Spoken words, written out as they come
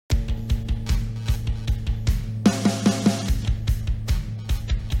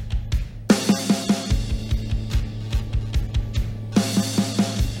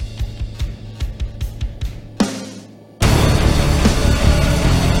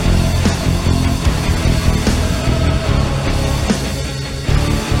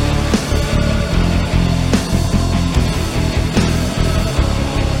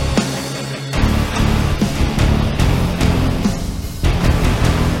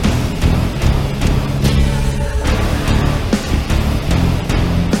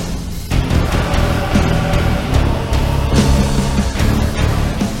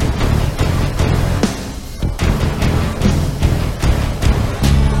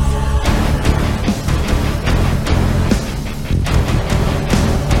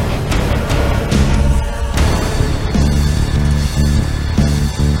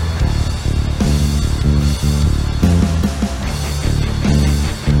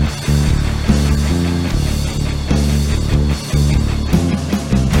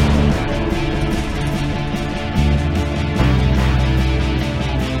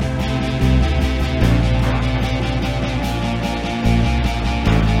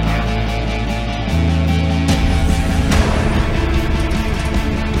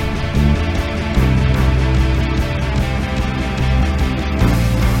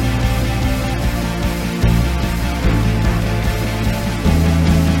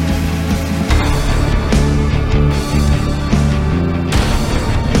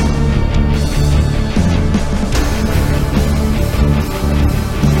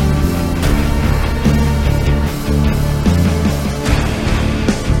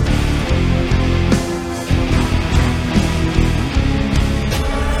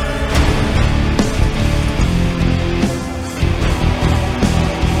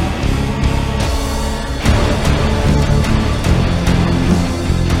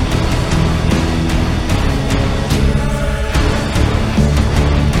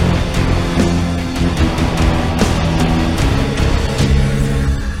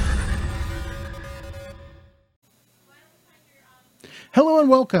Hello and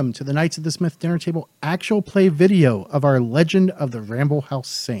welcome to the Knights of the Smith Dinner Table actual play video of our Legend of the Ramble House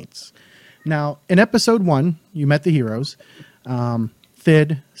Saints. Now, in episode 1, you met the heroes,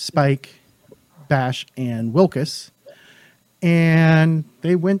 Thid, Spike, Bash, and Wilkus, and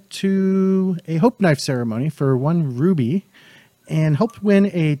they went to a Hope Knife ceremony for 1 ruby and helped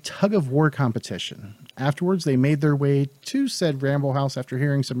win a tug-of-war competition. Afterwards, they made their way to said Ramble House after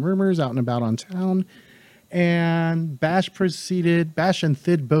hearing some rumors out and about on town. And Bash and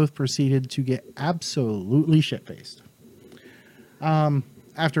Thid both proceeded to get absolutely shit-faced.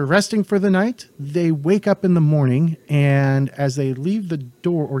 After resting for the night, they wake up in the morning, and as they leave the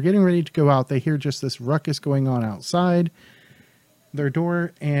door or getting ready to go out, they hear just this ruckus going on outside their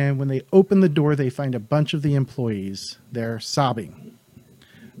door. And when they open the door, they find a bunch of the employees. They're sobbing.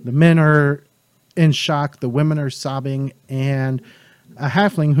 The men are in shock. The women are sobbing, and a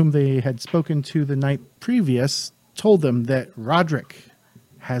halfling whom they had spoken to the night previous told them that Roderick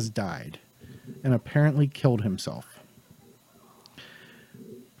has died and apparently killed himself.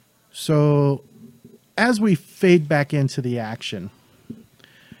 So as we fade back into the action,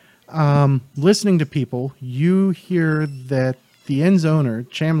 listening to people, you hear that the inn's owner,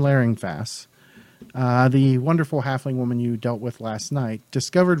 Cham Laringfass, the wonderful halfling woman you dealt with last night,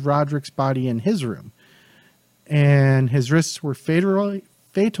 discovered Roderick's body in his room. And his wrists were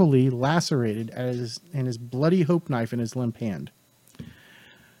fatally lacerated and his bloody hope knife in his limp hand.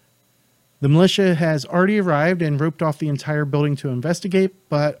 The militia has already arrived and roped off the entire building to investigate,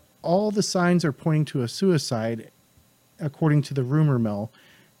 but all the signs are pointing to a suicide, according to the rumor mill,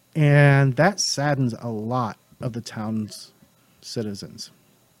 and that saddens a lot of the town's citizens.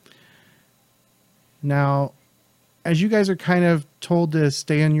 Now, as you guys are kind of told to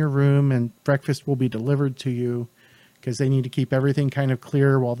stay in your room and breakfast will be delivered to you because they need to keep everything kind of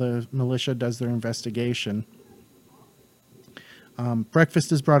clear while the militia does their investigation.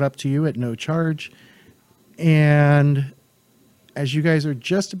 Breakfast is brought up to you at no charge. And as you guys are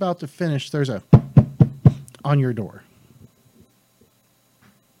just about to finish, there's a on your door.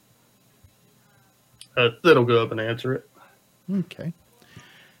 That'll go up and answer it. Okay.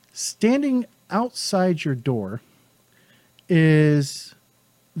 Standing outside your door is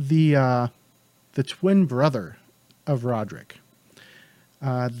the twin brother of Roderick.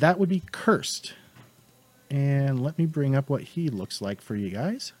 That would be Cursed. And let me bring up what he looks like for you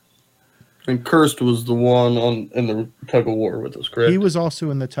guys. And Cursed was the one in the tug of war with us, correct? He was also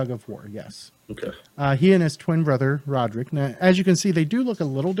in the tug of war, yes. Okay. He and his twin brother, Roderick. Now, as you can see, they do look a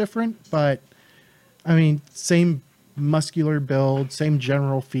little different, but, I mean, same muscular build, same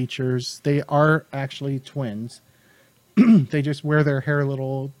general features. They are actually twins. They just wear their hair a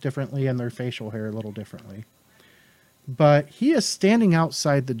little differently and their facial hair a little differently. But he is standing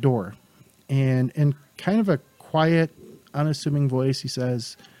outside the door, and in kind of a quiet, unassuming voice, he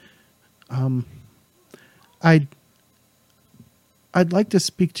says, I'd like to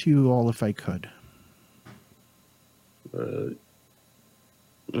speak to you all if I could. And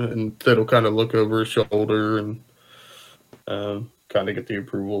that'll kind of look over his shoulder and kind of get the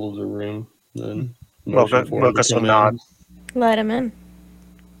approval of the room. Then Wilkus will nod. Let him in.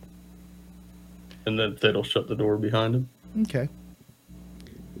 And then that'll shut the door behind him. Okay.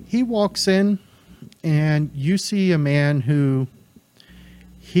 He walks in, and you see a man who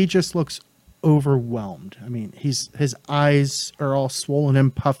he just looks overwhelmed. I mean, his eyes are all swollen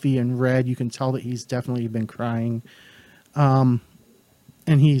and puffy and red. You can tell that he's definitely been crying. And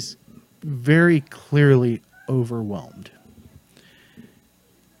he's very clearly overwhelmed.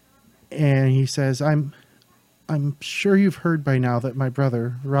 And he says, I'm sure you've heard by now that my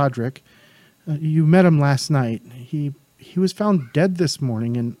brother, Roderick, you met him last night. He was found dead this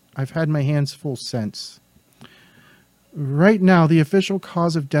morning, and I've had my hands full since. Right now, the official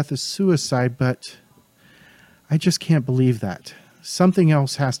cause of death is suicide, but I just can't believe that. Something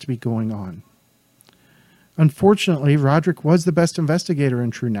else has to be going on. Unfortunately, Roderick was the best investigator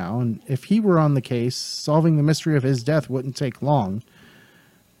in True Now, and if he were on the case, solving the mystery of his death wouldn't take long.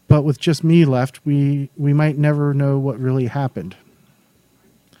 But with just me left, we might never know what really happened.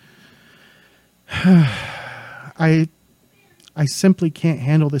 I simply can't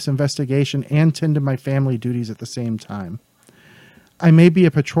handle this investigation and tend to my family duties at the same time. I may be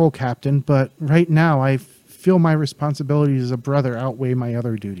a patrol captain, but right now I feel my responsibilities as a brother outweigh my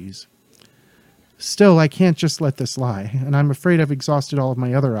other duties. Still, I can't just let this lie, and I'm afraid I've exhausted all of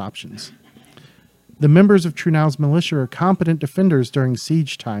my other options. The members of True Now's militia are competent defenders during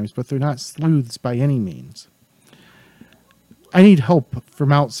siege times, but they're not sleuths by any means. I need help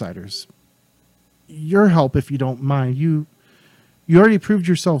from outsiders. Your help, if you don't mind. You already proved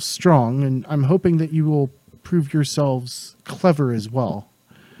yourself strong, and I'm hoping that you will prove yourselves clever as well.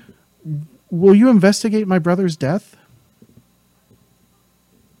 Will you investigate my brother's death?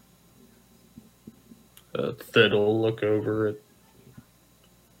 Thid will look over it.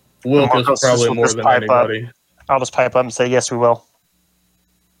 Wilkes Marcos probably will more just than pipe up. anybody. I'll just pipe up and say, yes, we will.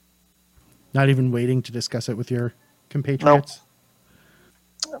 Not even waiting to discuss it with your compatriots?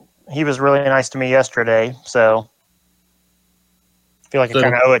 He was really nice to me yesterday, so I feel like I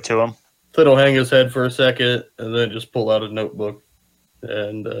kind of owe it to him. Thid will hang his head for a second and then just pull out a notebook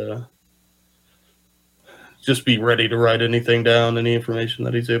and just be ready to write anything down, any information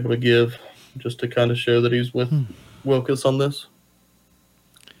that he's able to give, just to kind of show that he's with Wilkes on this.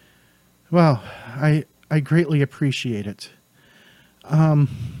 Well, I greatly appreciate it.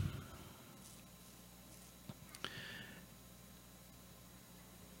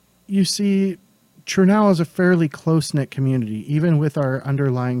 You see, Trunau is a fairly close-knit community, even with our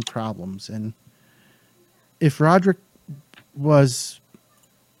underlying problems. And if Roderick was,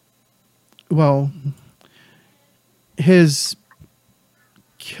 well, his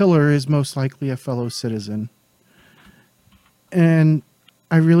killer is most likely a fellow citizen. And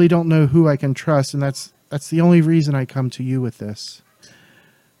I really don't know who I can trust, and that's the only reason I come to you with this.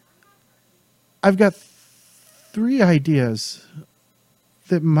 I've got 3 ideas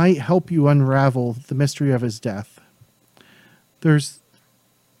that might help you unravel the mystery of his death. There's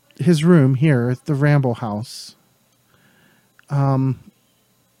his room here at the Ramble House. There's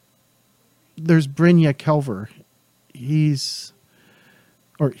Brynja Kelver. She's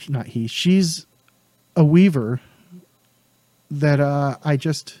a weaver that I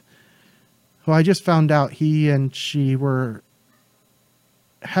just found out he and she were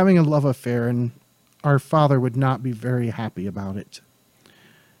having a love affair, and our father would not be very happy about it.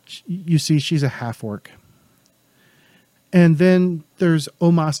 You see, she's a half-orc. And then there's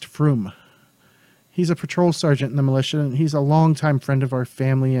Omast Froom. He's a patrol sergeant in the militia, and he's a longtime friend of our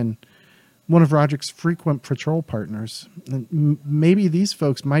family and one of Roderick's frequent patrol partners. And maybe these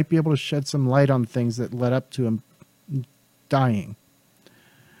folks might be able to shed some light on things that led up to him dying.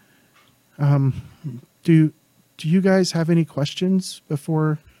 Do you guys have any questions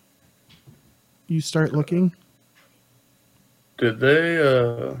before you start looking? Did they,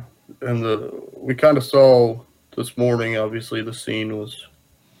 we kind of saw this morning, obviously the scene was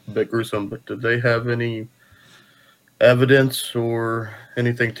a bit gruesome, but did they have any evidence or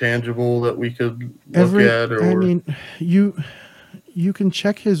anything tangible that we could look at? Or? I mean, you can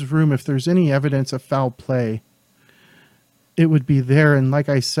check his room. If there's any evidence of foul play, it would be there. And like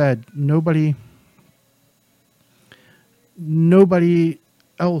I said, nobody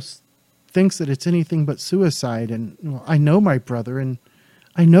else thinks that it's anything but suicide. And I know my brother, and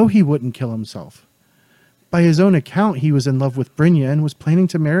I know he wouldn't kill himself. By his own account, he was in love with Brynja and was planning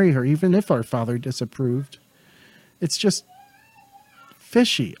to marry her, even if our father disapproved. It's just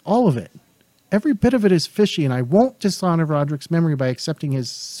fishy, all of it. Every bit of it is fishy, and I won't dishonor Roderick's memory by accepting his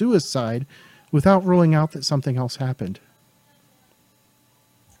suicide without ruling out that something else happened.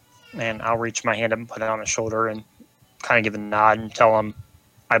 And I'll reach my hand up and put it on his shoulder and kind of give a nod and tell him,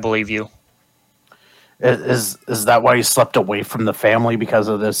 I believe you. Is that why you slept away from the family, because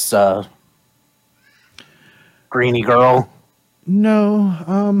of this greeny girl?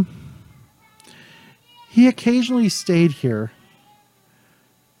 No. He occasionally stayed here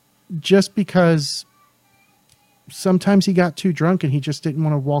just because sometimes he got too drunk and he just didn't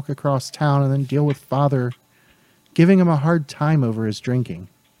want to walk across town and then deal with Father giving him a hard time over his drinking.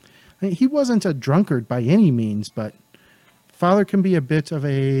 I mean, he wasn't a drunkard by any means, but Father can be a bit of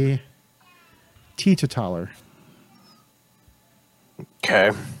a teetotaler.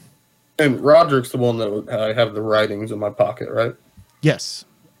 Okay. And Roderick's the one that I have the writings in my pocket, right? Yes.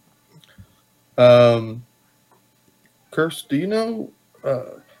 Curse, do you know?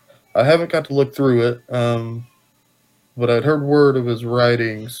 I haven't got to look through it, but I'd heard word of his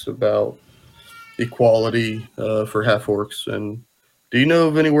writings about equality for half-orcs. And do you know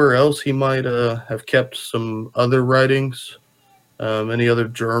of anywhere else he might have kept some other writings? Any other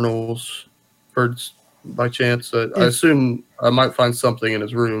journals? Heard by chance? I assume I might find something in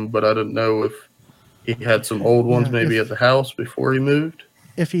his room, but I didn't know if he had some old ones maybe at the house before he moved.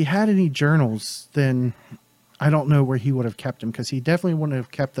 If he had any journals, then I don't know where he would have kept them, because he definitely wouldn't have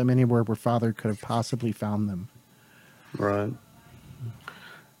kept them anywhere where Father could have possibly found them. Right.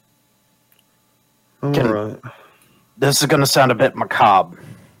 All right. This is going to sound a bit macabre.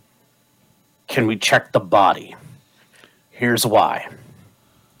 Can we check the body? Here's why.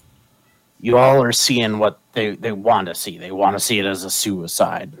 You all are seeing what they want to see. They want to see it as a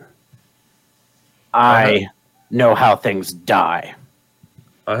suicide. I know how things die.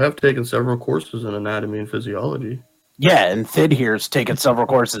 I have taken several courses in anatomy and physiology. Yeah, and Thid here's taken several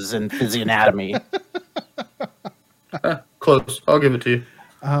courses in physianatomy. Close. I'll give it to you.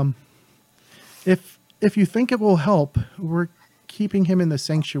 If you think it will help, we're keeping him in the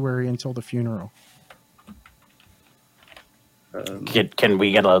sanctuary until the funeral. Can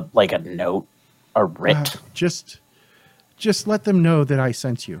we get a note, a writ? Just let them know that I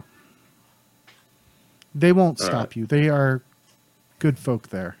sent you. They won't stop you. They are good folk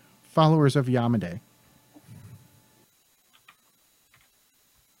there, followers of Yamade.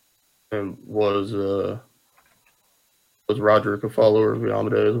 And was Roderick a follower of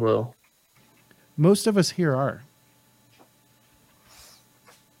Yamade as well? Most of us here are.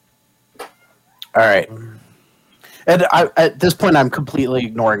 All right. And at this point, I'm completely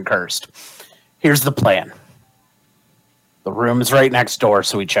ignoring Cursed. Here's the plan. The room is right next door,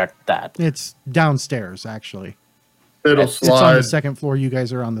 so we checked that. It's downstairs, actually. It'll It's on slide. the second floor. You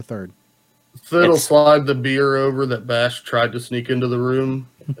guys are on the third. It'll slide the beer over that Bash tried to sneak into the room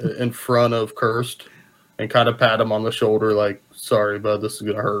in front of Cursed and kind of pat him on the shoulder like, sorry, bud, this is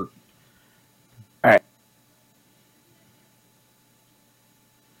going to hurt. All right.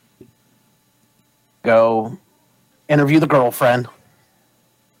 Go interview the girlfriend.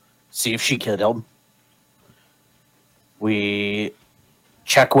 See if she killed him. We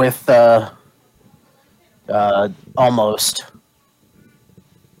check with almost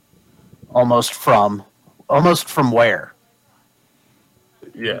from where?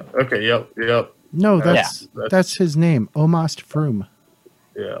 Yeah. Okay. Yep. No, that's his name, Omast Froome.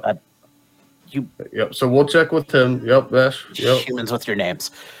 Yeah. You Yep. So we'll check with him. Yep, Bash. Yep. humans with your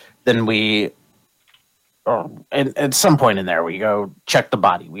names. Then we, and at some point in there, we go check the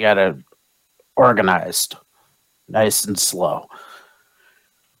body. We got it organized, nice and slow.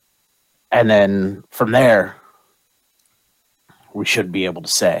 And then from there, we should be able to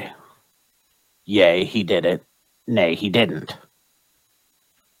say, yay, he did it. Nay, he didn't.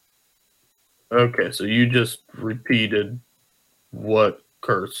 Okay. So you just repeated what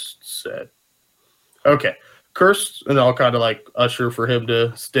Curse said. Okay. Curse, and I'll kind of like usher for him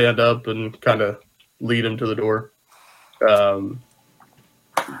to stand up and kind of lead him to the door.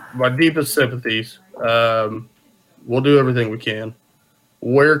 My deepest sympathies. We'll do everything we can.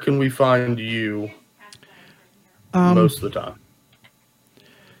 Where can we find you most of the time?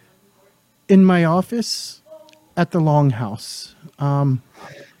 In my office at the Longhouse.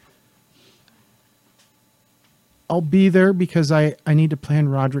 I'll be there because I need to plan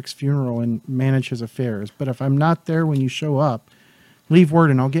Roderick's funeral and manage his affairs. But if I'm not there when you show up, leave word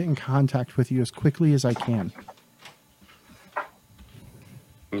and I'll get in contact with you as quickly as I can.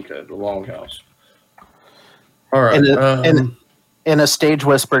 Okay, the Longhouse. All right. And in a stage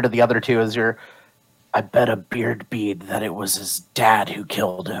whisper to the other two is I bet a beard bead that it was his dad who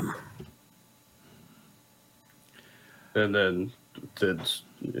killed him. And then Tid's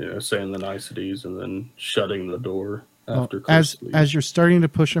saying the niceties and then shutting the door after Chris leaves. As you're starting to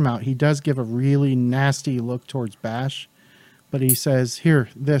push him out, he does give a really nasty look towards Bash, but he says, "Here,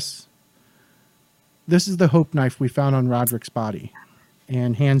 this is the hope knife we found on Roderick's body,"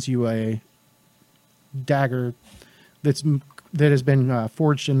 and hands you a dagger that has been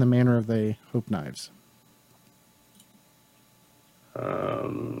forged in the manner of the hope knives.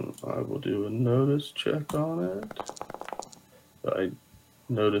 I will do a notice check on it. Do I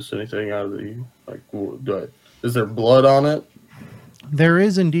notice anything out of the is there blood on it? There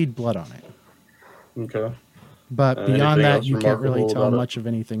is indeed blood on it. Okay. But beyond anything that, else you can't really remarkable tell about it? much of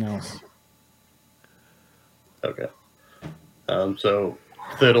anything else. Okay. So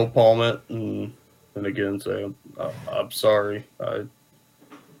Thid will palm it and again say, I'm sorry.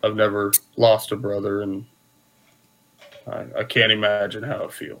 I've never lost a brother, and I can't imagine how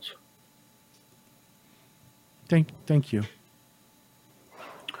it feels. Thank you.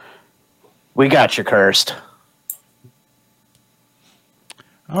 We got you, Cursed.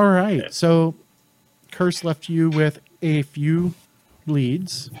 All right. So Curse left you with a few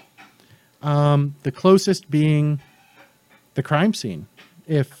leads. The closest being the crime scene,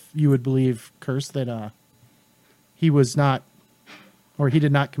 if you would believe Curse that he was not, or he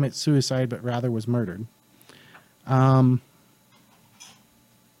did not commit suicide, but rather was murdered. And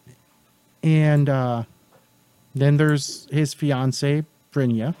then there's his fiancée,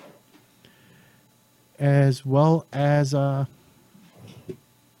 Brynja, as well as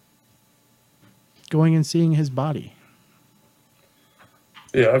going and seeing his body.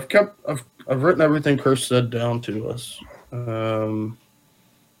 Yeah, I've written everything Curse said down to us.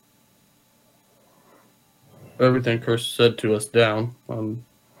 Everything Curse said to us down. I'm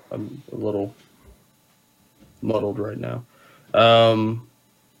a little muddled right now.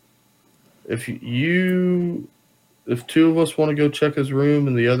 if if two of us want to go check his room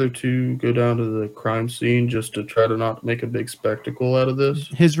and the other two go down to the crime scene just to try to not make a big spectacle out of this.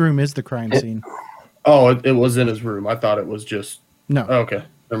 His room is the crime scene. Oh, it was in his room. I thought it was just. No. Okay,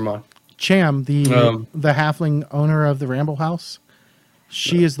 never mind. Cham, the halfling owner of the Ramble House,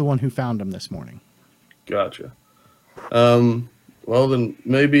 she is the one who found him this morning. Gotcha. Well, then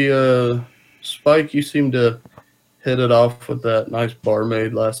maybe, Spike, you seem to hit it off with that nice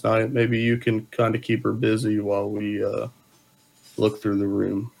barmaid last night. Maybe you can kind of keep her busy while we look through the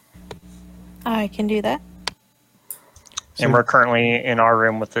room. I can do that. And we're currently in our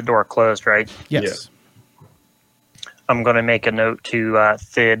room with the door closed, right? Yes. Yeah. I'm going to make a note to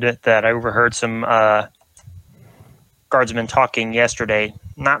Thid that I overheard some guardsmen talking yesterday,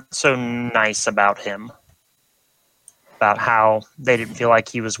 not so nice about him, about how they didn't feel like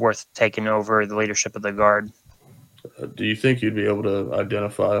he was worth taking over the leadership of the guard. Do you think you'd be able to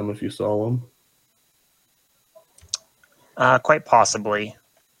identify him if you saw him? Quite possibly.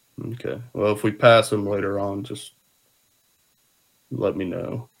 Okay. Well, if we pass him later on, just let me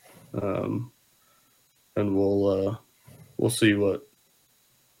know, and we'll see what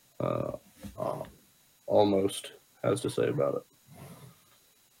Almost has to say about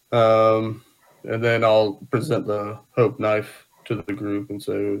it. And then I'll present the Hope knife to the group and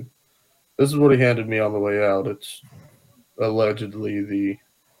say, this is what he handed me on the way out. It's allegedly the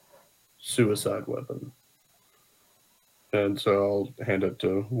suicide weapon. And so I'll hand it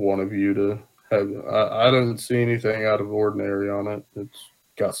to one of you to have. I don't see anything out of ordinary on it. It's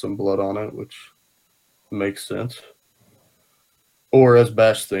got some blood on it, which makes sense. Or as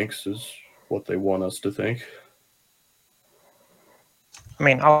Bash thinks, is what they want us to think. I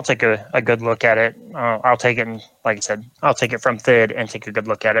mean, I'll take a good look at it. I'll take it, and like I said, I'll take it from Thid and take a good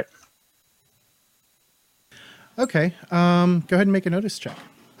look at it. Okay. Go ahead and make a notice check.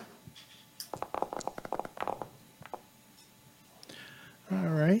 All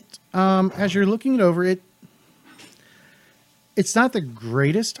right. As you're looking it over, it's not the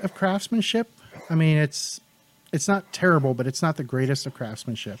greatest of craftsmanship. I mean, it's not terrible, but it's not the greatest of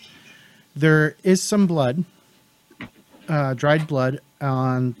craftsmanship. There is some blood, dried blood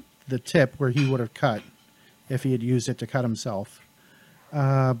on the tip where he would have cut if he had used it to cut himself.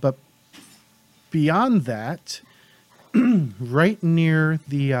 But beyond that, right near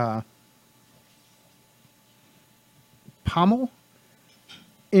the pommel,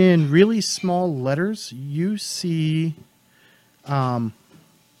 in really small letters, you see a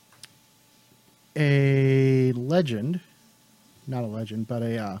legend, not a legend, but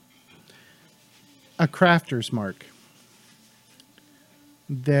a crafter's mark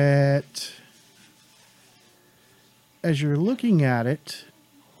that, as you're looking at it,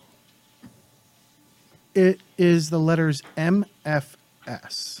 it is the letters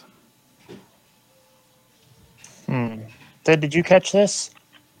MFS. Thid, did you catch this?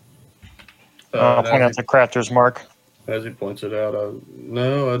 I'll point out the crafter's mark. As he points it out,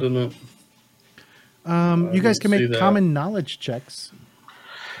 no, I didn't. You guys can make that. common knowledge checks.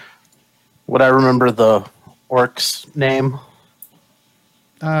 Would I remember the orc's name?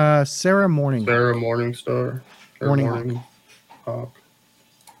 Sarah Morning. Sarah Morningstar. Morning Hawk.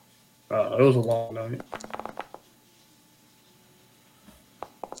 It was a long night.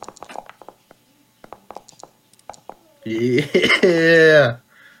 Yeah.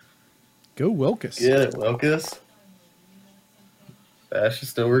 Go Wilkus. Get it, Wilkus. Ash is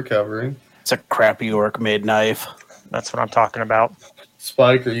still recovering. It's a crappy orc-made knife. That's what I'm talking about.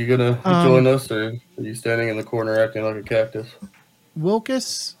 Spike, are you going to join us, or are you standing in the corner acting like a cactus?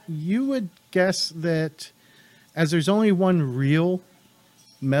 Wilkus, you would guess that as there's only one real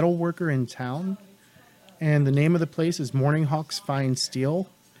metal worker in town, and the name of the place is Morning Hawk's Fine Steel,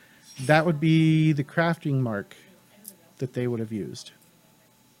 that would be the crafting mark that they would have used.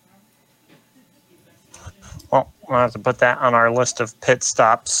 Well, we'll have to put that on our list of pit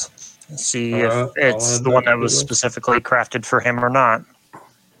stops. See if it's the one that was specifically crafted for him or not.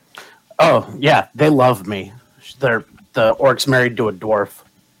 Oh, yeah, they love me. The orc's married to a dwarf.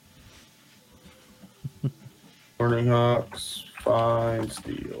 Morning Hawks, Fine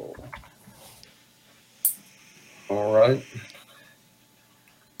Steel. All right.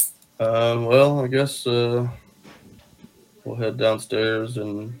 Well, I guess we'll head downstairs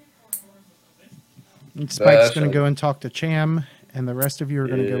and Spike's going to go and talk to Cham, and the rest of you are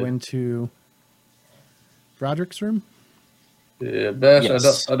going to go into Broderick's room. Yeah, Bash,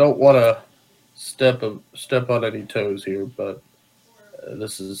 Yes. I don't want to step on any toes here, but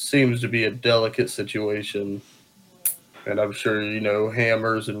seems to be a delicate situation, and I'm sure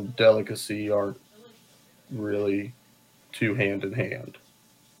hammers and delicacy aren't really too hand in hand.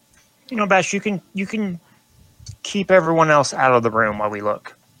 Bash, you can keep everyone else out of the room while we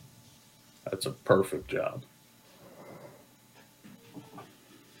look. That's a perfect job.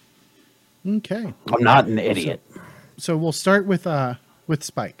 Okay. I'm not an idiot. So we'll start with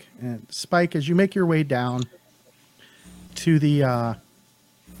Spike. And Spike, as you make your way down to the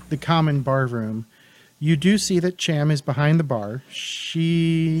common bar room, you do see that Cham is behind the bar.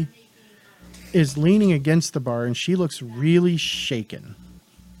 She is leaning against the bar, and she looks really shaken.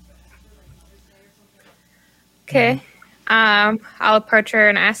 Okay. I'll approach her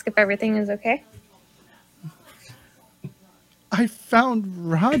and ask if everything is okay. I found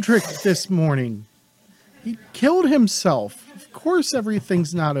Roderick this morning. He killed himself. Of course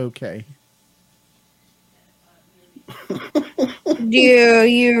everything's not okay. Do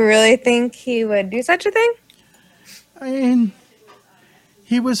you really think he would do such a thing? I mean,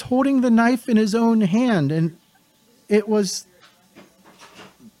 he was holding the knife in his own hand, and it was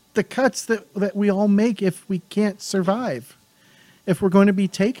the cuts that we all make if we can't survive, if we're going to be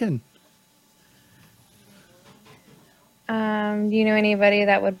taken. Do you know anybody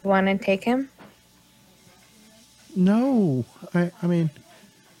that would want to take him? No. I mean,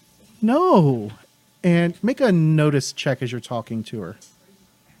 no. And make a notice check as you're talking to her.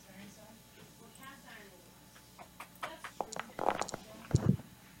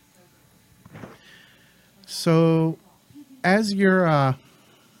 So, as you're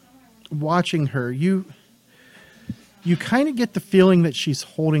watching her, you kind of get the feeling that she's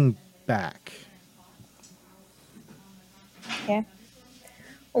holding back. Okay.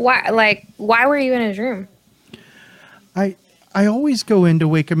 Why were you in his room? I always go in to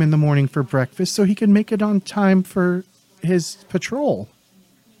wake him in the morning for breakfast so he can make it on time for his patrol.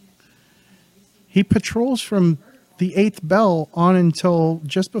 He patrols from the 8th bell on until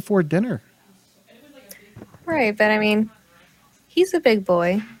just before dinner. Right, but I mean, he's a big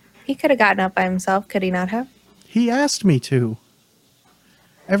boy. He could have gotten up by himself, could he not have? He asked me to.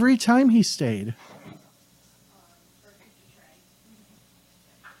 Every time he stayed.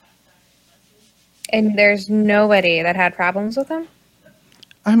 And there's nobody that had problems with him?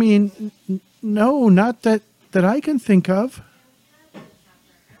 I mean, no, not that I can think of.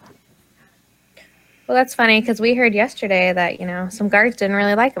 Well, that's funny because we heard yesterday that, some guards didn't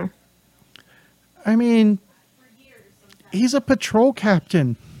really like him. I mean, he's a patrol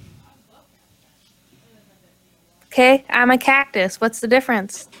captain. Okay, I'm a cactus. What's the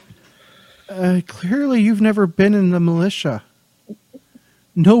difference? Clearly, you've never been in the militia.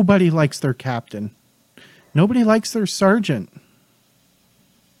 Nobody likes their captain. Nobody likes their sergeant.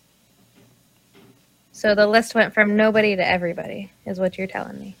 So the list went from nobody to everybody, is what you're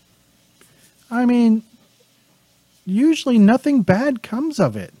telling me. I mean, usually nothing bad comes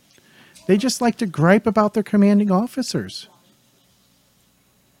of it. They just like to gripe about their commanding officers.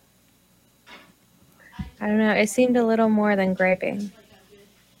 I don't know. It seemed a little more than griping.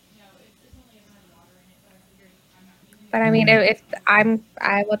 But I mean,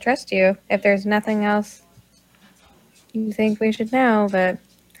 I will trust you if there's nothing else you think we should know, but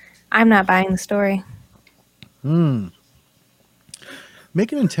I'm not buying the story. Make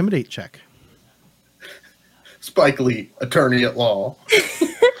an intimidate check. Spike Lee, attorney at law.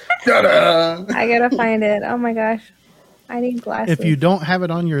 Ta-da! I gotta find it. Oh my gosh. I need glasses. If you don't have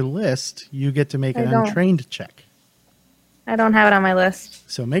it on your list, you get to make an untrained check. I don't have it on my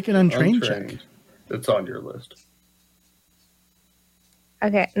list. So make an untrained check. It's on your list.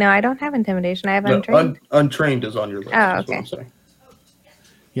 Okay. No, I don't have intimidation. I have untrained. Untrained is on your list. Oh, That's what okay. I'm saying.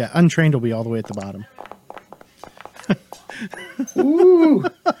 Yeah, untrained will be all the way at the bottom. Ooh.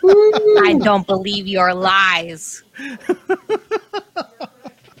 I don't believe your lies.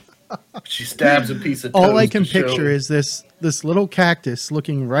 She stabs a piece of toast. All I can to show- picture is this little cactus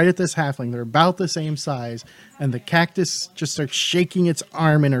looking right at this halfling. They're about the same size, and the cactus just starts shaking its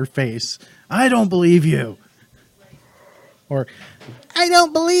arm in her face. I don't believe you. Or, I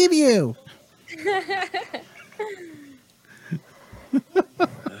don't believe you.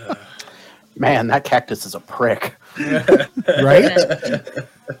 Man, that cactus is a prick. Right?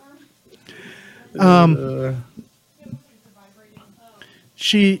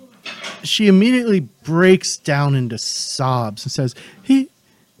 She immediately breaks down into sobs and says, he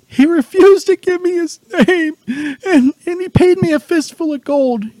refused to give me his name, and he paid me a fistful of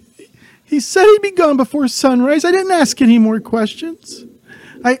gold. He said he'd be gone before sunrise. I didn't ask any more questions.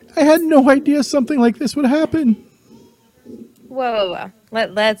 I had no idea something like this would happen. Whoa.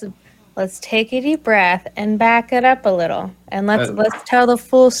 Let's take a deep breath and back it up a little, and let's tell the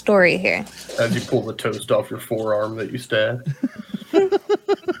full story here. As you pull the toast off your forearm that you stabbed.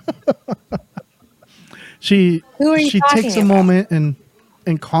 She Who are you talking takes a about? moment and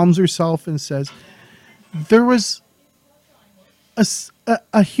and calms herself and says, there was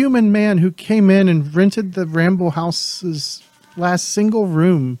a human man who came in and rented the Ramble House's last single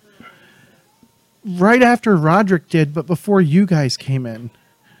room right after Roderick did, but before you guys came in.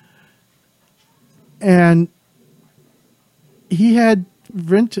 And he had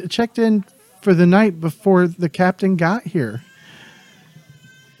checked in for the night before the captain got here.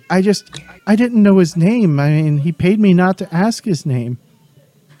 I didn't know his name. I mean, he paid me not to ask his name.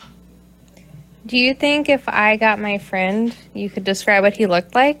 Do you think if I got my friend, you could describe what he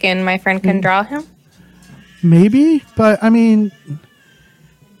looked like and my friend can draw him? Maybe, but I mean,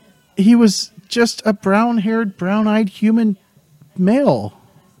 he was just a brown-haired, brown-eyed human male.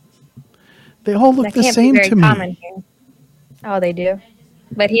 They all look the same to me. Here. Oh, they do.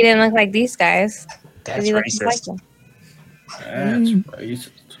 But he didn't look like these guys. That's he racist. Like them? That's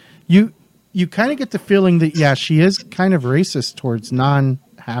racist. You kind of get the feeling that, yeah, she is kind of racist towards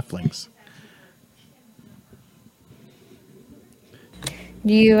non-halflings.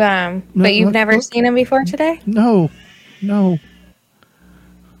 Do you, but you've never seen him before today? No.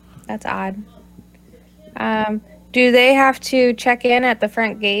 That's odd. Do they have to check in at the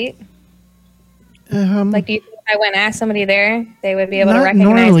front gate? Like, do you think if I went and asked somebody there, they would be able to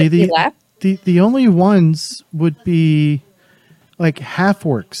recognize if he left? The only ones would be like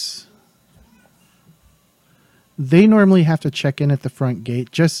half-orcs. They normally have to check in at the front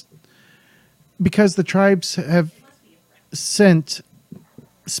gate just because the tribes have sent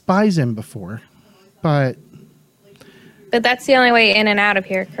spies in before. But that's the only way in and out of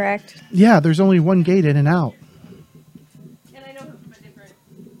here, correct? Yeah, there's only one gate in and out.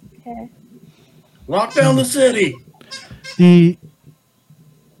 Okay. Lock down the city. The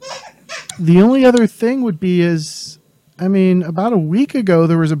only other thing would be about a week ago,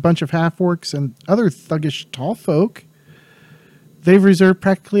 there was a bunch of half-orcs and other thuggish tall folk. They've reserved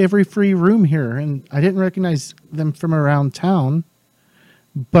practically every free room here, and I didn't recognize them from around town,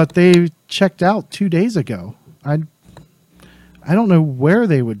 but they checked out 2 days ago. I don't know where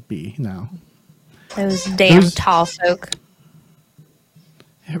they would be now. Those damn tall folk.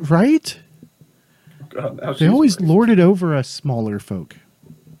 Right? God, they always lord it over us smaller folk.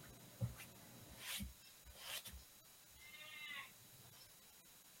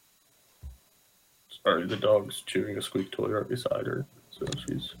 Sorry, the dog's chewing a squeak toy right beside her. So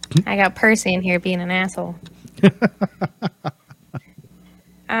she's. I got Percy in here being an asshole.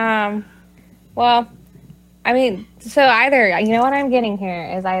 Well, I mean, so either, what I'm getting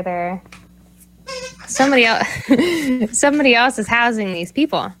here is either somebody else is housing these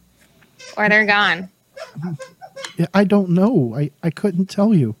people, or they're gone. Yeah, I don't know. I couldn't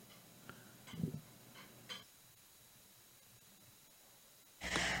tell you.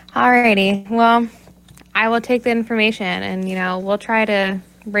 Alrighty. Well, I will take the information and, we'll try to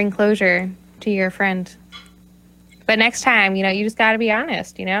bring closure to your friend. But next time, you just got to be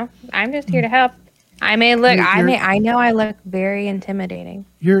honest, I'm just here to help. I know I look very intimidating.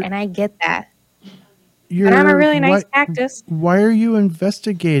 And I get that. But I'm a really nice cactus. Why are you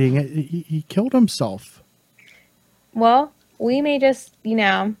investigating it? He killed himself. Well, we may just,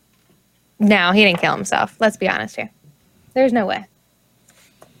 no, he didn't kill himself. Let's be honest here. There's no way.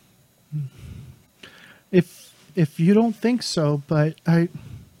 If you don't think so, but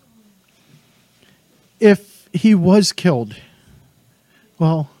if he was killed,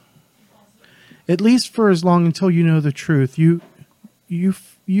 well, at least for as long until you know the truth, you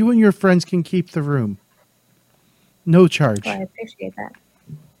and your friends can keep the room. No charge. Well, I appreciate that.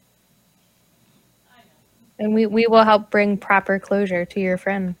 And we will help bring proper closure to your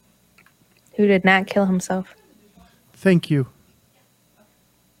friend who did not kill himself. Thank you.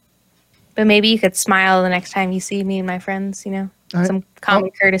 But maybe you could smile the next time you see me and my friends, some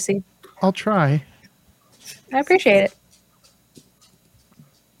common courtesy. I'll try. I appreciate it.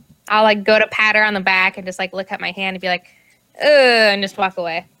 I'll go to pat her on the back and just look at my hand and be like, ugh, and just walk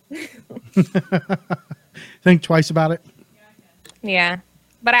away. Think twice about it. Yeah.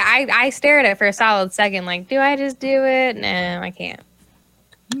 But I stare at it for a solid second, do I just do it? No, I can't.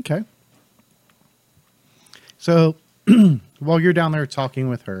 Okay. So while you're down there talking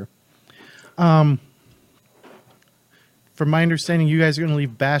with her, from my understanding, you guys are going to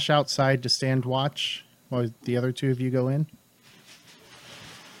leave Bash outside to stand watch while the other two of you go in?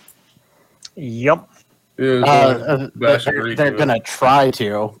 Yep. Yeah, they're going to try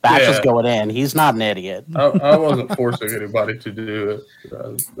to. Bash is going in. He's not an idiot. I wasn't forcing anybody to do it.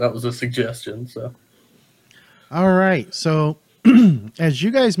 That was a suggestion. So. All right. So as you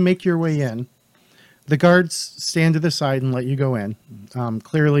guys make your way in, the guards stand to the side and let you go in.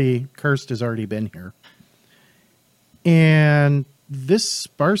 Clearly, Cursed has already been here. And this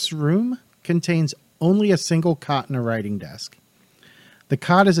sparse room contains only a single cot and a writing desk. The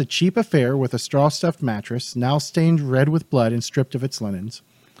cot is a cheap affair with a straw-stuffed mattress, now stained red with blood and stripped of its linens,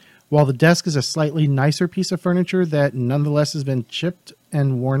 while the desk is a slightly nicer piece of furniture that nonetheless has been chipped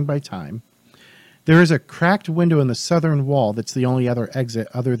and worn by time. There is a cracked window in the southern wall that's the only other exit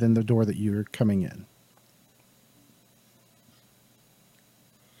other than the door that you're coming in.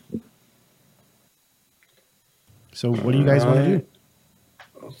 So what do you guys want to do?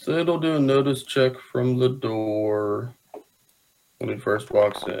 Sid will do a notice check from the door when he first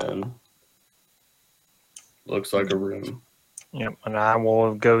walks in. Looks like a room. Yep, and I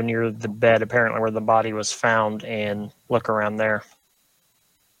will go near the bed, apparently where the body was found, and look around there.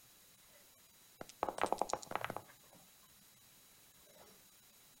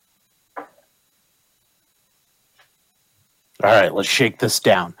 All right, let's shake this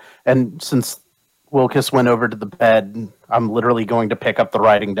down. And since Wilkes went over to the bed, I'm literally going to pick up the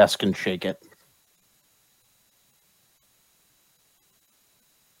writing desk and shake it.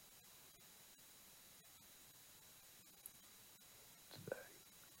 Did I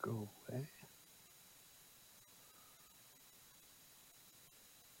go away?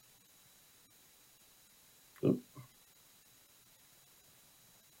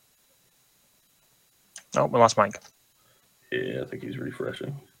 Oh, we lost Mike. Yeah, I think he's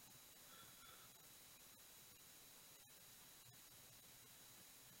refreshing.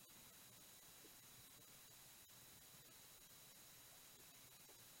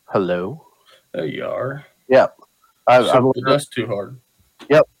 Hello? There you are. Yep. That's too hard.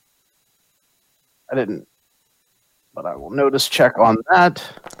 Yep. I didn't. But I will notice check on that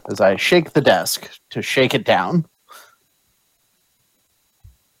as I shake the desk to shake it down.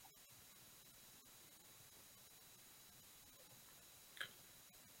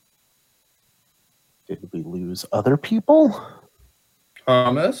 Did we lose other people?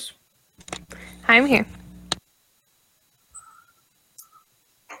 Thomas? I'm here.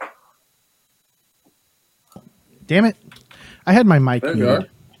 Damn it. I had my mic There you muted.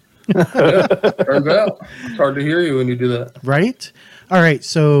 Yeah, turns out. It's hard to hear you when you do that. Right? All right,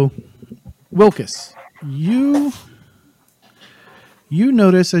 so Wilkes, you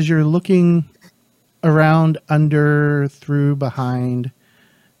notice as you're looking around, under, through, behind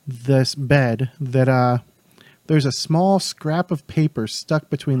this bed that there's a small scrap of paper stuck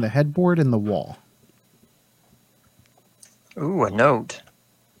between the headboard and the wall. Ooh, a note.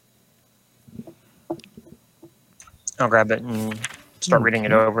 I'll grab it and start reading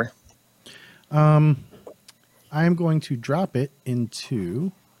it over. I'm going to drop it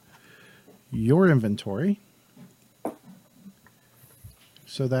into your inventory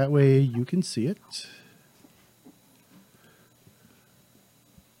so that way you can see it.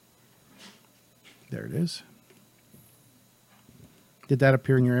 There it is. Did that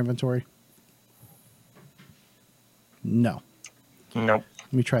appear in your inventory? No. Nope.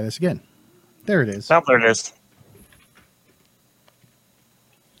 Let me try this again. There it is. Oh, there it is.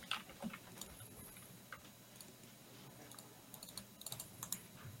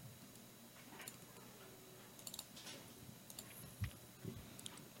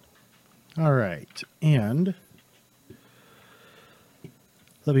 All right. And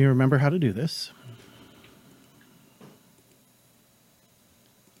let me remember how to do this.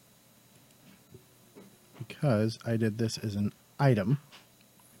 Because I did this as an item.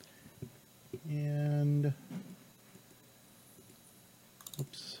 And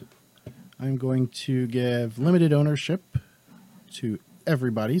oops. I'm going to give limited ownership to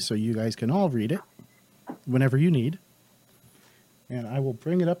everybody so you guys can all read it whenever you need. And I will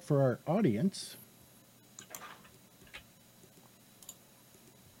bring it up for our audience.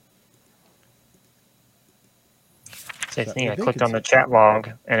 Same thing. I clicked on the chat log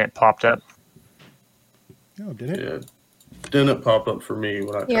and it popped up. Oh, did it? Yeah. Didn't pop up for me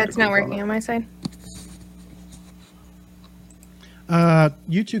when I tried Yeah, to it's not click working it. on my side.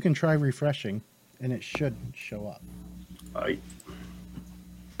 You two can try refreshing, and it should show up. Aight.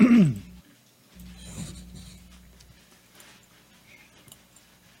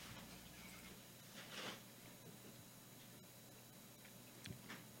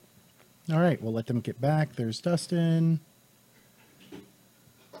 All right, we'll let them get back. There's Dustin.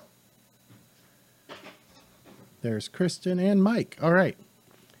 There's Kristen and Mike. All right.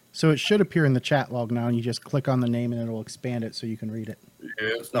 So it should appear in the chat log now, and you just click on the name, and it'll expand it so you can read it. Yeah,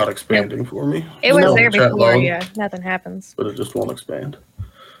 it's not expanding for me. It It's was still there in the chat before, log, yeah. Nothing happens. but it just won't expand.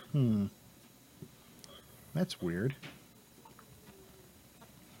 That's weird.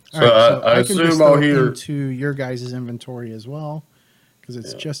 So, can I just assume throw I'll it hear. into your guys' inventory as well, because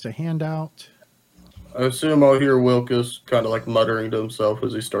it's just a handout. I assume I'll hear Wilkes kind of like muttering to himself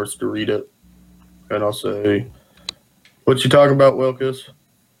as he starts to read it. And I'll say, "What you talking about, Wilkes?"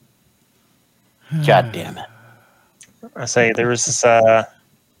 God damn it. I say there was this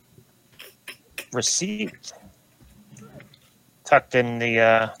receipt tucked in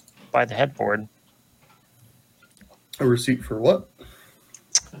the by the headboard. A receipt for what?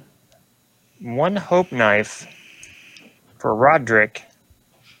 One hope knife for Roderick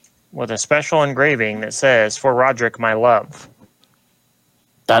with a special engraving that says, "For Roderick, my love."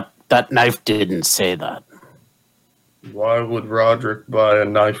 That knife didn't say that. Why would Roderick buy a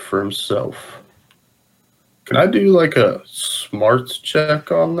knife for himself? Can I do like a smarts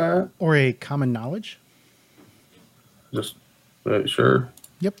check on that? Or a common knowledge? Just sure.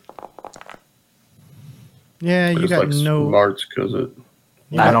 Yep. Yeah, you Just got like no. smarts because it.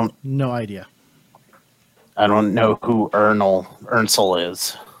 You I got don't- No idea. I don't know who Ernsel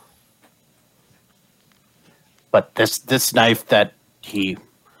is. But this knife that he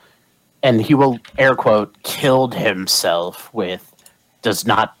will air quote killed himself with does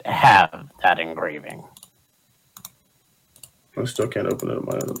not have that engraving. I still can't open it in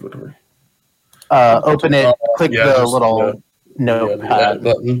my own inventory. Open it, click yeah, the just little Yeah, the notepad. add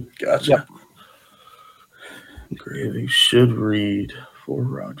button. Gotcha. Yep. Engraving should read for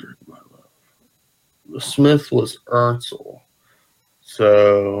Roderick, my love. The smith was Ernsel.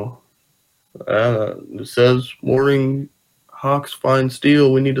 So it says morning hawks find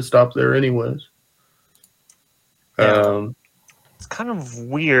steel. We need to stop there anyways. Yeah. It's kind of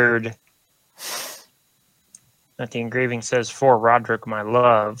weird that the engraving says, "For Roderick, my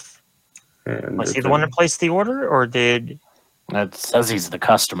love." And Was he the one that placed the order, or did... It says he's the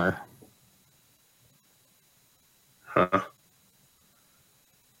customer. Huh.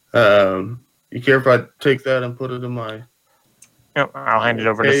 You care if I take that and put it in my No, I'll hand it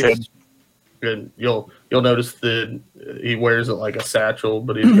over to case? Sid. And you'll notice that he wears it like a satchel,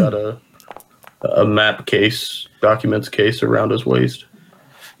 but he's got a map case, documents case around his waist.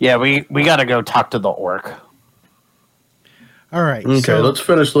 Yeah, we got to go talk to the orc. All right. Okay, so let's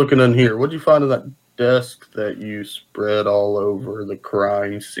finish looking in here. What'd you find in that desk that you spread all over the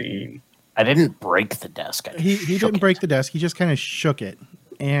crime scene? I didn't break the desk. I he shook didn't it. break the desk. He just kind of shook it.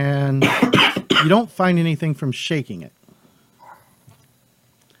 And you don't find anything from shaking it.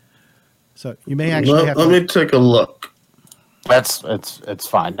 So you may actually have Let to... me take a look. It's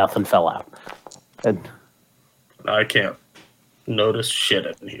fine. Nothing fell out. And I can't notice shit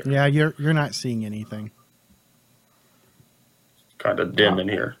in here. Yeah, you're not seeing anything. Kind of dim in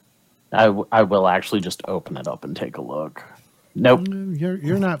here. I will actually just open it up and take a look. Nope.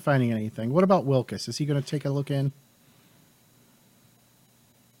 You're not finding anything. What about Wilkes? Is he going to take a look in?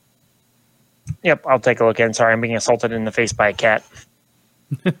 Yep, I'll take a look in. Sorry, I'm being assaulted in the face by a cat.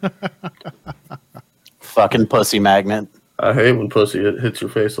 Fucking pussy magnet. I hate when pussy hits your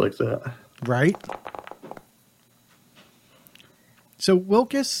face like that. Right? So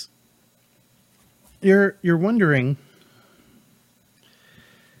Wilkes, you're wondering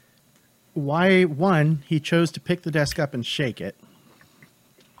why, one, he chose to pick the desk up and shake it,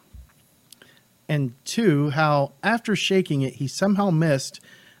 and two, how after shaking it, he somehow missed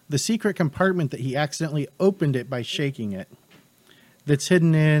the secret compartment that he accidentally opened it by shaking it, that's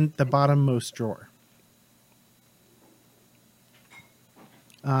hidden in the bottommost drawer.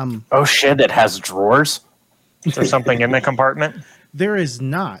 Oh shit! It has drawers. Is there something in the compartment? There is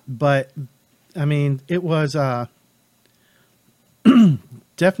not, but I mean, it was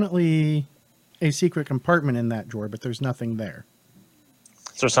definitely a secret compartment in that drawer, but there's nothing there.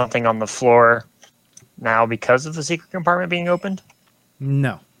 Is there something on the floor now because of the secret compartment being opened?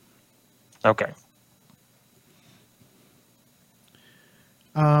 No. Okay.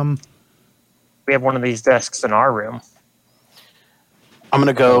 We have one of these desks in our room. I'm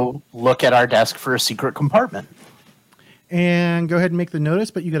gonna go look at our desk for a secret compartment. And go ahead and make the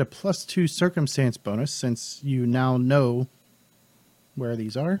notice, but you get a +2 circumstance bonus since you now know where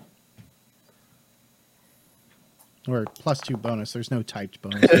these are. Or +2 bonus. There's no typed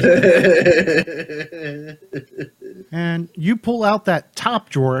bonus. And you pull out that top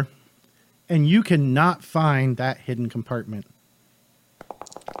drawer, and you cannot find that hidden compartment.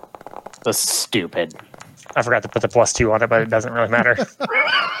 This is stupid. I forgot to put the +2 on it, but it doesn't really matter.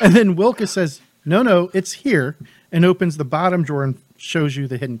 And then Wilkes says, no, it's here, and opens the bottom drawer and shows you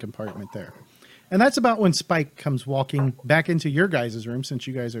the hidden compartment there. And that's about when Spike comes walking back into your guys' room, since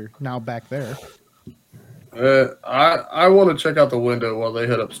you guys are now back there. I want to check out the window while they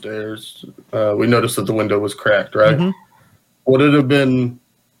head upstairs. We noticed that the window was cracked, right? Mhm. Would it have been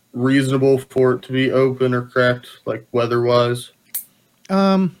reasonable for it to be open or cracked, like weather-wise?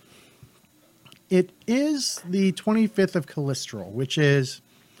 It is the 25th of Calistral, which is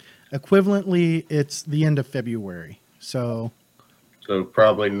equivalently, it's the end of February. So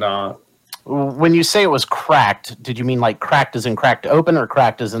probably not. When you say it was cracked, did you mean like cracked as in cracked open, or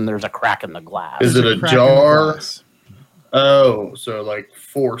cracked as in there's a crack in the glass? Is it a crack in the jar? glass. Oh, so like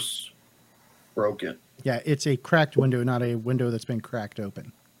force broke it. Yeah, it's a cracked window, not a window that's been cracked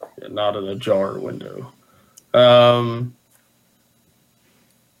open. Yeah, not an ajar window.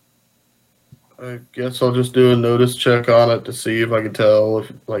 I guess I'll just do a notice check on it to see if I can tell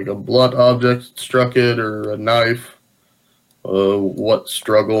if like a blunt object struck it or a knife. What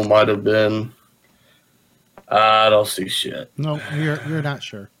struggle might have been. I don't see shit. No, you're not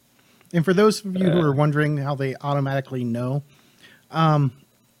sure. And for those of you who are wondering how they automatically know,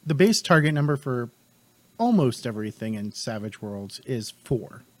 the base target number for almost everything in Savage Worlds is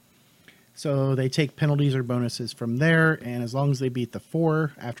 4. So they take penalties or bonuses from there, and as long as they beat the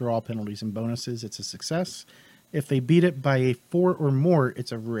 4 after all penalties and bonuses, it's a success. If they beat it by a 4 or more,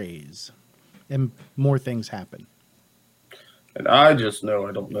 it's a raise, and more things happen. And I just know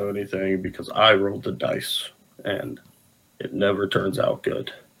I don't know anything because I rolled the dice, and it never turns out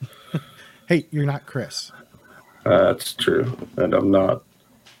good. Hey, you're not Chris. That's true, and I'm not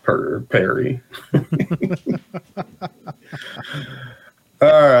Perry. All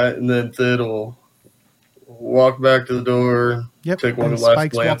right, and then Thid will walk back to the door, take one and last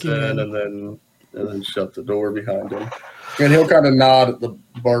Spike's glance walking in, in. and then shut the door behind him. And he'll kind of nod at the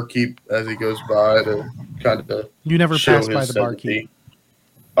barkeep as he goes by to kind of You never show pass by his the sympathy. barkeep.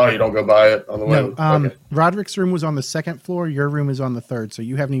 Oh, you don't go by it on the way? No, Okay. Roderick's room was on the 2nd floor. Your room is on the 3rd, so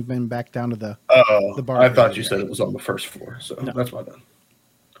you haven't even been back down to the Oh, bar I thought area you yet. said it was on the 1st floor, so No. that's my bad.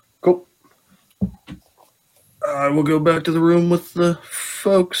 Cool. I will go back to the room with the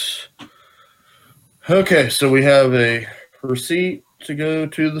folks. Okay, so we have a receipt to go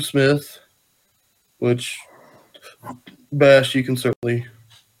to the Smith, which, Bash, you can certainly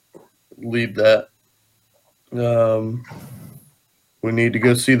lead that. We need to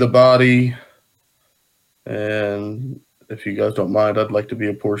go see the body, and if you guys don't mind, I'd like to be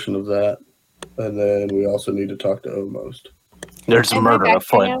a portion of that. And then we also need to talk to Almost. There's a Am I murder back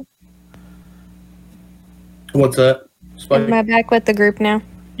afoot. now? What's that? Spike? Am I back with the group now?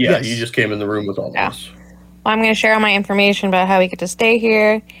 Yeah, Yes. you just came in the room with all of Yeah. us. Well, I'm going to share all my information about how we get to stay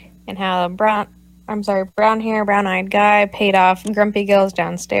here and how brown hair, brown-eyed guy paid off Grumpy Gills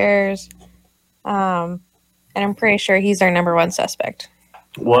downstairs. And I'm pretty sure he's our number 1 suspect.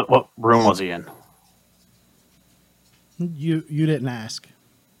 What room was he in? You didn't ask.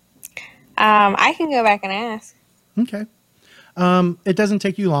 I can go back and ask. Okay. It doesn't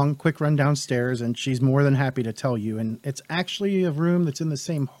take you long. Quick run downstairs, and she's more than happy to tell you. And it's actually a room that's in the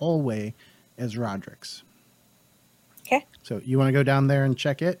same hallway as Roderick's. Okay. So you want to go down there and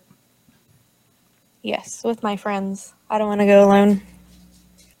check it? Yes, with my friends. I don't want to go alone.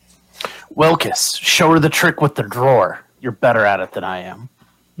 Wilkes, show her the trick with the drawer. You're better at it than I am.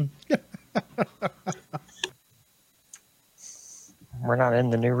 We're not in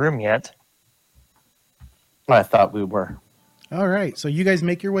the new room yet. I thought we were. All right. So you guys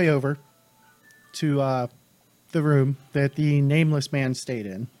make your way over to the room that the nameless man stayed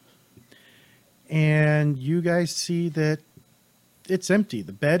in. And you guys see that it's empty.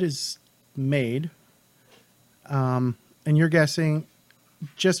 The bed is made. And you're guessing,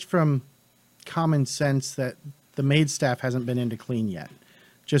 just from common sense, that the maid staff hasn't been in to clean yet,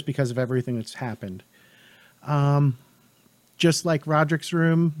 just because of everything that's happened. Just like Roderick's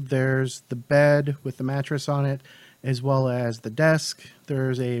room, there's the bed with the mattress on it, as well as the desk.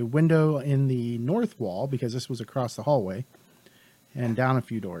 There's a window in the north wall, because this was across the hallway, and down a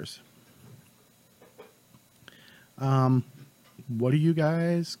few doors. What are you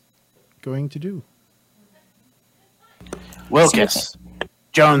guys going to do? Wilkes,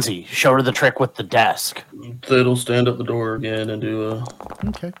 Jonesy, show her the trick with the desk. Thid'll stand at the door again and do a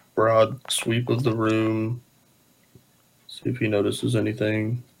Okay. broad sweep of the room. See if he notices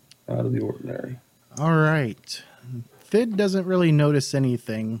anything out of the ordinary. All right. Thid doesn't really notice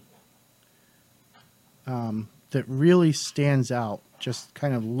anything that really stands out, just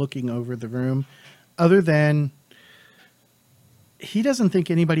kind of looking over the room, other than he doesn't think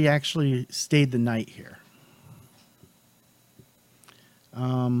anybody actually stayed the night here.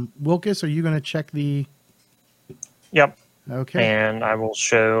 Wilkes, are you going to check the... Yep. Okay. And I will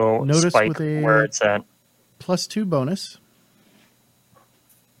show Notice Spike with a- where it's at. +2 bonus.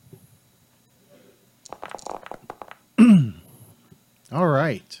 All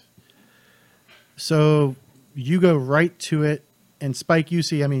right. So you go right to it, and Spike, you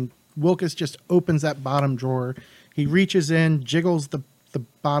see, Wilkes just opens that bottom drawer. He reaches in, jiggles the the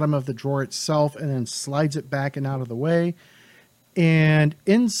bottom of the drawer itself and then slides it back and out of the way. And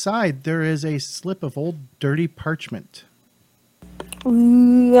inside there is a slip of old dirty parchment.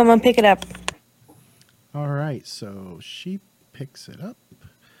 Ooh, I'm gonna pick it up. All right, so she picks it up.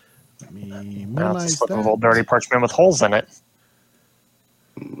 Let me That's a minimize slip that. of old dirty parchment with holes in it.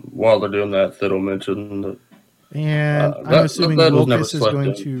 While they're doing that, Thid will mention that. And I'm that assuming was never Lucas is slept going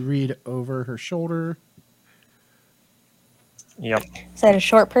in. to read over her shoulder. Yep. Is that a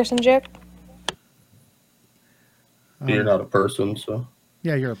short person joke? You're not a person, so.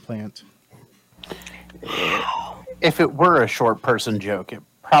 Yeah, you're a plant. If it were a short person joke, it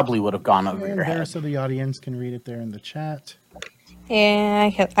probably would have gone over And your there, head. so the audience can read it there in the chat. Yeah,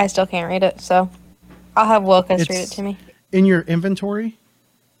 I still can't read it, so I'll have Wilkes read it It's to me. in your inventory.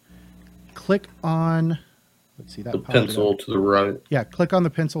 Click on. Let's see that The popped it pencil up. to the right. Yeah, click on the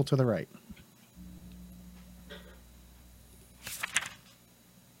pencil to the right.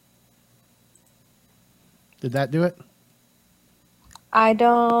 Did that do it? I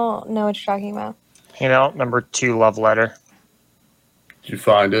don't know what you're talking about. Number 2 love letter. Did you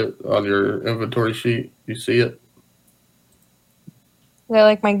find it on your inventory sheet? You see it? Is that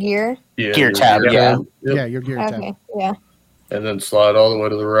like my gear? Yeah. Gear your tab, yeah. tab. Yep. Yeah, your gear tab. Okay, yeah. And then slide all the way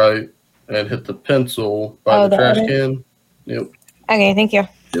to the right and hit the pencil by Oh, the the trash other- can. Yep. Okay, thank you.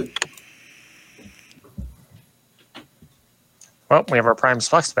 Well, we have our prime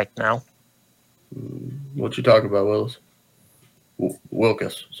suspect now. What you talking about, Willis?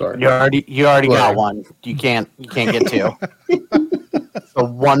 Wilkes, sorry. You already Whatever. got one. You can't get two. The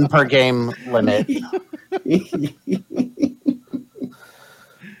 1 per game limit.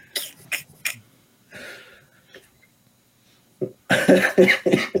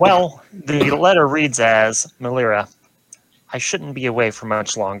 Well, the letter reads as, Malira, I shouldn't be away for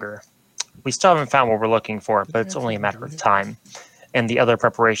much longer. We still haven't found what we're looking for, but it's only a matter of time, and the other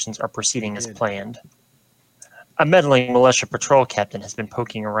preparations are proceeding as planned. A meddling militia patrol captain has been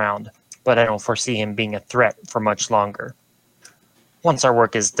poking around, but I don't foresee him being a threat for much longer. Once our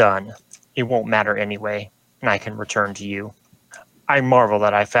work is done, it won't matter anyway, and I can return to you. I marvel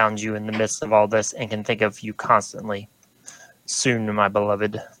that I found you in the midst of all this and can think of you constantly. Soon, my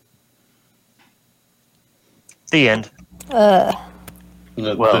beloved. The end. And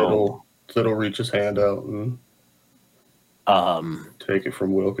then Whoa. Thid'll reach his hand out and take it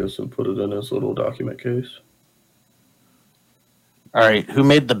from Wilkes and put it in his little document case. All right, who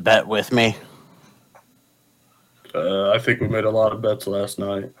made the bet with me? I think we made a lot of bets last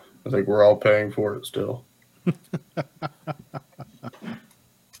night. I think we're all paying for it still.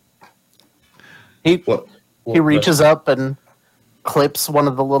 He What? he reaches up and clips one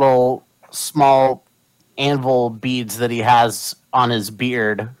of the little small anvil beads that he has on his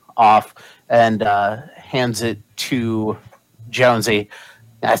beard off and hands it to Jonesy.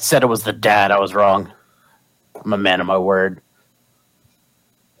 I said it was the dad. I was wrong. I'm a man of my word.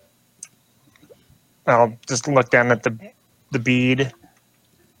 I'll just look down at the bead,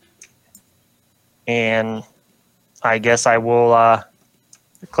 and I guess I will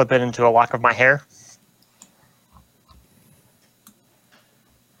clip it into a lock of my hair.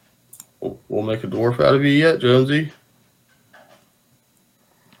 We'll make a dwarf out of you yet, Jonesy?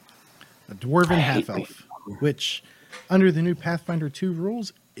 A dwarven half elf, which under the new Pathfinder 2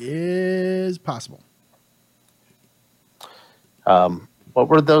 rules is possible. What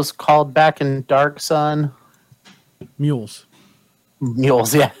were those called back in Dark Sun? Mules.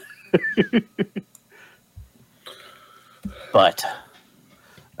 Mules, yeah. But,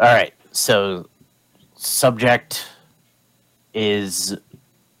 all right. So, subject is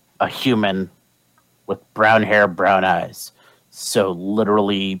a human with brown hair, brown eyes. So,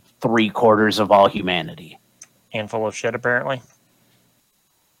 literally 3/4 of all humanity. And full of shit, apparently.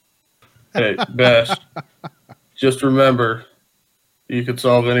 Hey, Bash, just remember, you could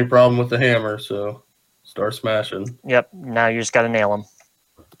solve any problem with the hammer, so start smashing. Yep, now you just got to nail him.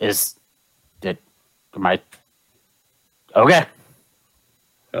 Am I okay?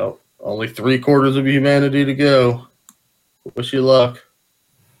 Well, only 3/4 of humanity to go. Wish you luck.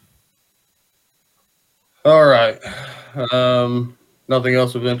 All right. Nothing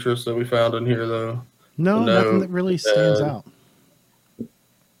else of interest that we found in here, though. No, No, nothing that really stands uh, out.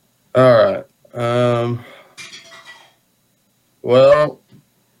 All right. Well,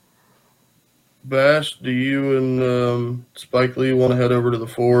 Bash, do you and Spike Lee want to head over to the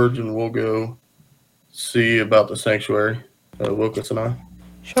forge, and we'll go see about the sanctuary, Wilkes and I?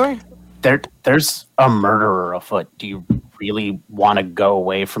 Sure. There's a murderer afoot. Do you really want to go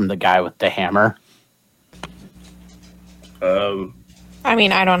away from the guy with the hammer? I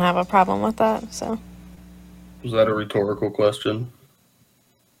mean, I don't have a problem with that, so. Was that a rhetorical question?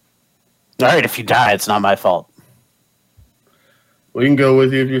 All right, if you die, it's not my fault. We can go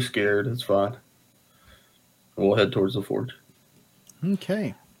with you if you're scared. It's fine. We'll head towards the forge.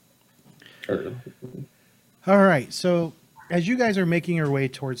 Okay. Or- All right. So as you guys are making your way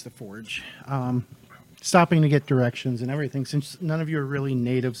towards the forge, stopping to get directions and everything, since none of you are really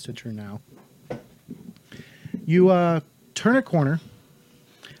natives to Turnau, you turn a corner,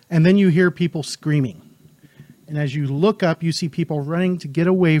 and then you hear people screaming. And as you look up, you see people running to get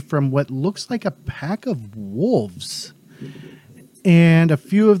away from what looks like a pack of wolves. And a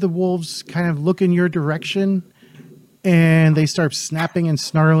few of the wolves kind of look in your direction, and they start snapping and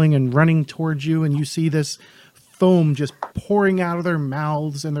snarling and running towards you. And you see this foam just pouring out of their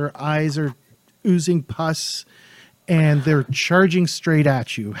mouths, and their eyes are oozing pus. And they're charging straight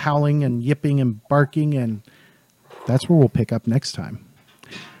at you, howling and yipping and barking. And that's where we'll pick up next time.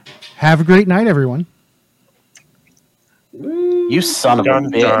 Have a great night, everyone. You son of a Dun,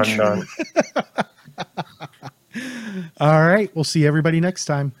 dun, bitch. dun. All right. We'll see everybody next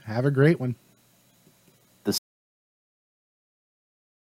time. Have a great one.